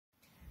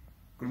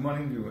Good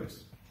morning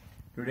viewers.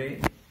 Today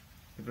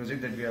the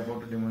project that we are about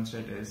to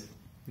demonstrate is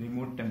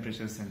remote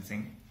temperature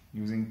sensing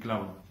using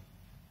cloud.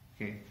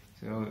 Okay,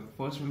 so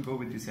first we'll go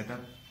with the setup.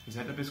 The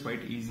setup is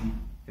quite easy.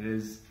 It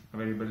is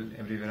available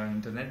everywhere on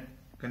internet.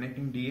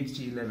 Connecting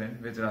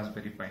DHT11 with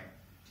Raspberry Pi.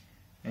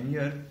 And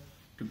here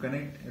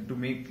to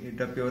make it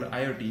a pure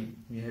IoT,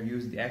 we have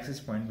used the access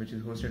point which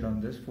is hosted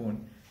on this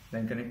phone,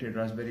 then connected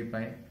Raspberry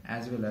Pi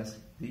as well as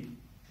the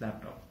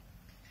laptop.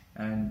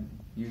 And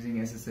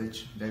using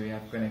SSH that we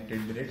have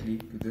connected directly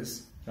to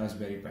this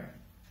Raspberry Pi.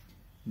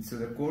 And so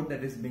the code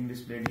that is being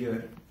displayed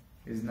here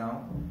is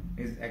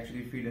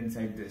actually feed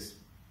inside this.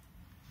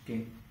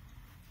 Okay,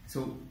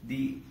 so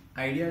the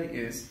idea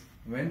is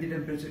when the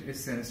temperature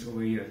is sensed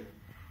over here,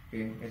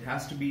 okay, it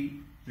has to be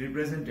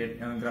represented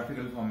in a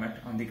graphical format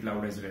on the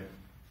cloud as well.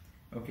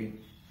 Okay,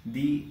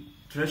 the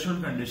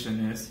threshold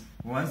condition is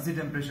once the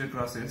temperature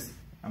crosses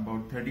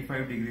about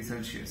 35 degrees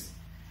Celsius.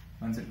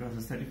 Once it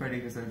crosses 35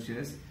 degrees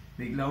Celsius,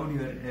 the cloud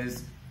here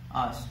is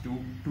asked to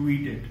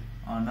tweet it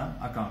on an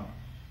account,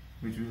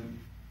 which we will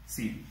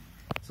see.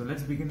 So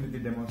let's begin with the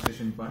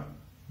demonstration part.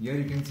 Here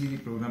you can see the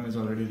program is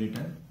already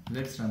written.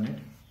 Let's run it.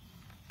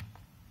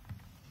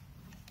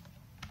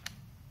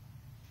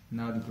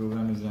 Now the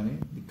program is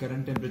running. The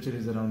current temperature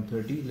is around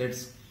 30.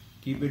 Let's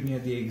keep it near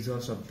the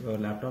exhaust of the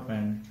laptop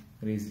and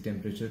raise the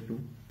temperature to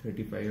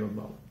 35 or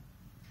above.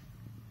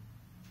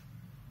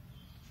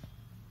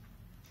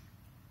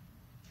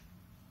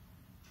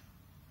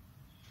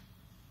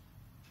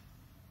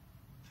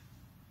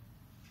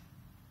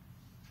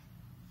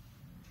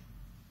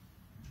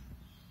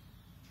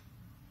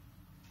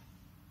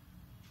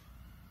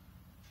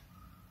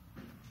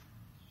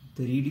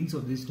 The readings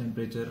of this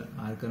temperature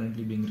are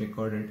currently being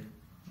recorded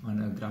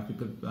on a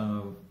graphical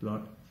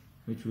plot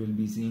which we will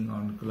be seeing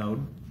on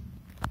cloud.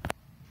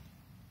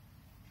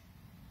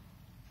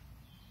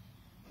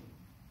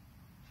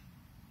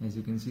 As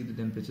you can see, the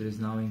temperature is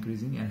now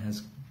increasing and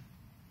has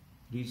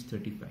reached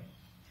 35.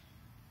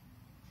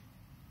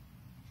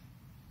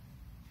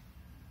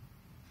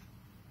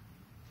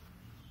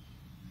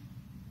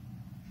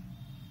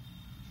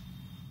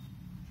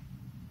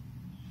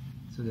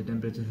 So the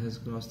temperature has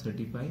crossed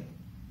 35.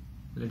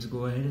 Let's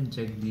go ahead and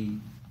check the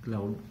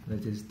cloud,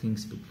 that is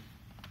ThinkSpeak.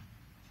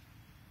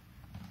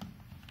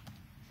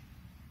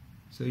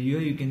 So here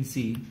you can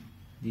see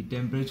the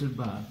temperature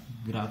bar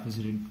graph is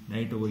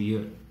right over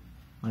here.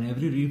 On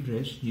every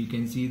refresh you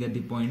can see that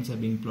the points are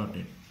being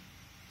plotted.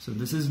 So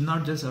this is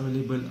not just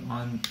available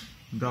on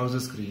browser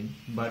screen,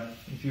 but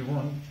if you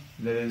want,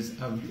 there is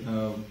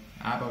a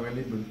app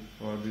available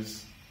for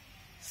this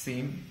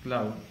same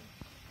cloud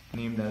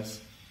named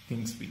as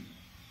ThinkSpeak,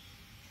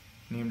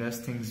 named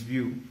as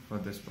ThinkSview for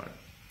this part.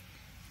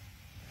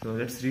 So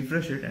let's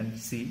refresh it and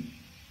see.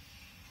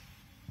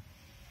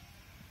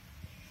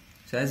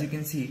 So as you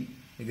can see,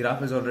 the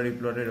graph is already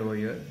plotted over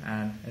here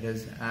and it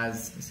is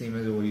same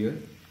as over here.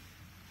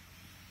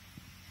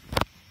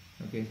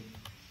 Okay,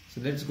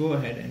 so let's go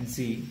ahead and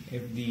see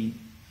if the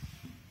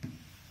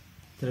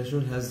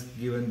threshold has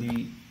given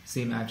the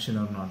same action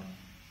or not.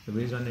 So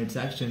based on its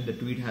action, the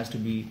tweet has to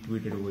be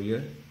tweeted over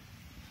here.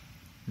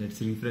 Let's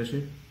refresh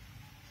it.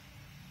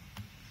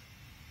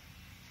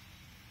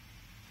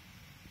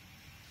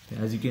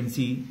 As you can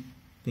see,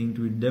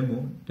 ThinkTweet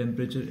demo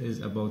temperature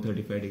is above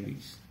 35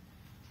 degrees.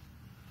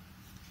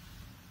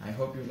 I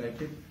hope you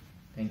liked it.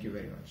 Thank you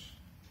very much.